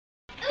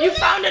You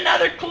found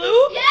another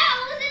clue? Yeah,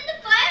 it was in the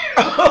fire.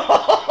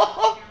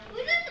 It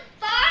was in the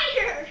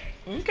fire.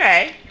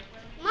 Okay.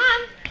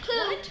 Mom,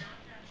 clue. What?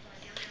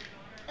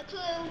 A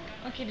clue.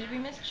 Okay, did we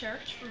miss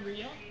church for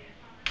real?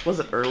 Was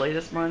it early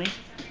this morning?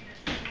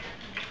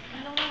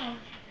 I don't know.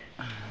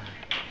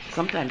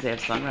 Sometimes they have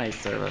sunrise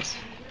service.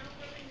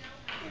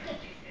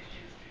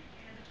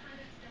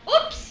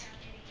 Oops!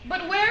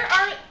 But where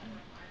are...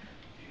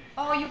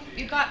 Oh,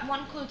 you got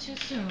one clue too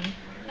soon.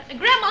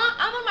 Grandma,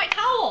 I'm on my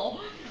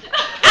towel.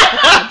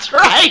 That's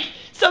right.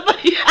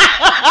 Somebody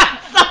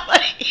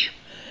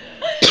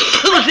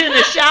was in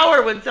the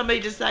shower when somebody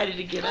decided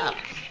to get up.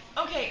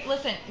 Okay,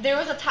 listen. There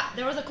was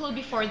a clue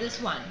before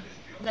this one.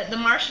 That the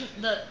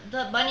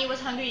bunny was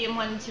hungry and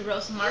wanted to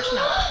roast a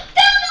marshmallow. That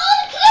was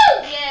all the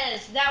clue.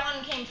 Yes, that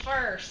one came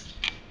first.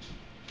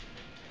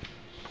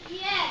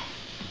 Yes.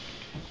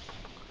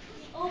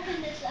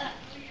 Open this up.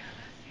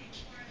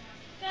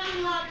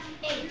 Found lots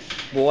of eggs.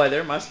 Boy,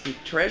 there must be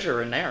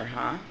treasure in there,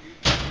 huh?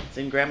 It's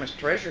in Grandma's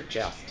treasure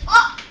chest.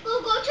 Oh,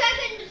 we'll go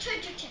check in the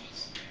treasure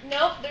chest.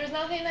 Nope, there's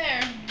nothing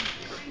there.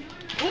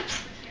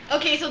 Oops.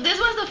 Okay, so this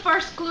was the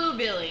first clue,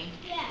 Billy.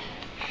 Yeah.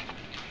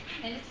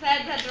 And it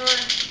said that there were...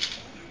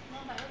 No,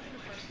 that wasn't the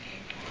first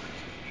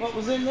clue. What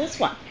was in this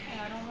one?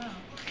 Yeah, I don't know.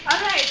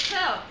 Alright,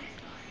 so...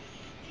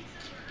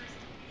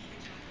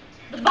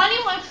 The bunny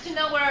wants to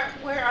know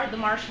where are the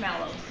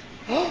marshmallows.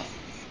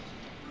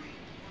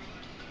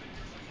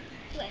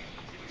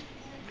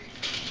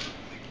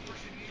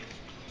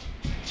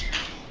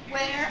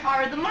 Where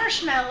are the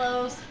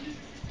marshmallows?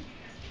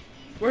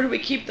 Where do we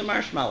keep the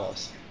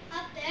marshmallows?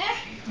 Up there.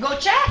 Go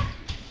check.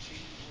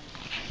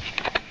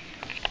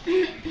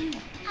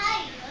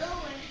 I know.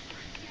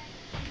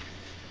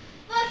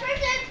 But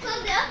first let's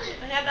close the oven.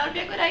 Yeah, that would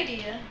be a good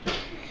idea.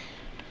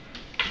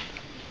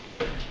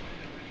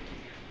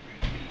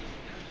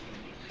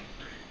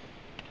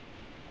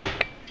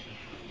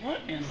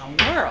 What in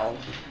the world?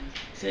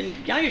 So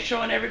now you're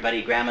showing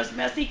everybody Grandma's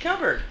messy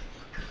cupboard.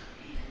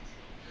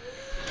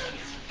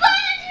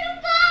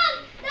 SpongeBob!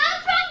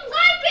 That's from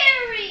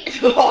library!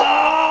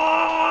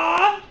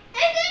 I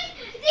think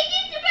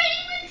Easter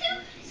went to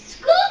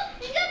school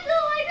and got to the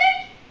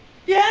library.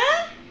 Yeah?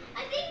 I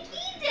think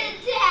he did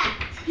that.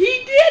 He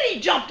did. He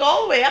jumped all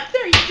the way up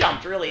there. He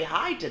jumped really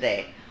high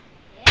today.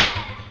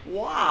 Yeah.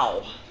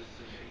 Wow.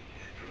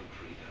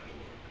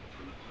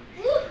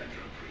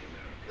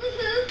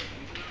 Woohoo!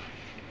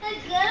 I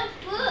got a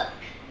book.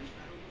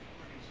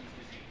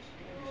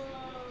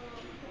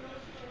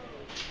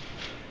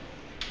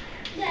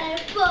 Got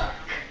a book.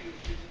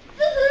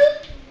 Woohoo!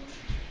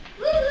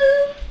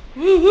 Woohoo!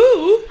 Woohoo!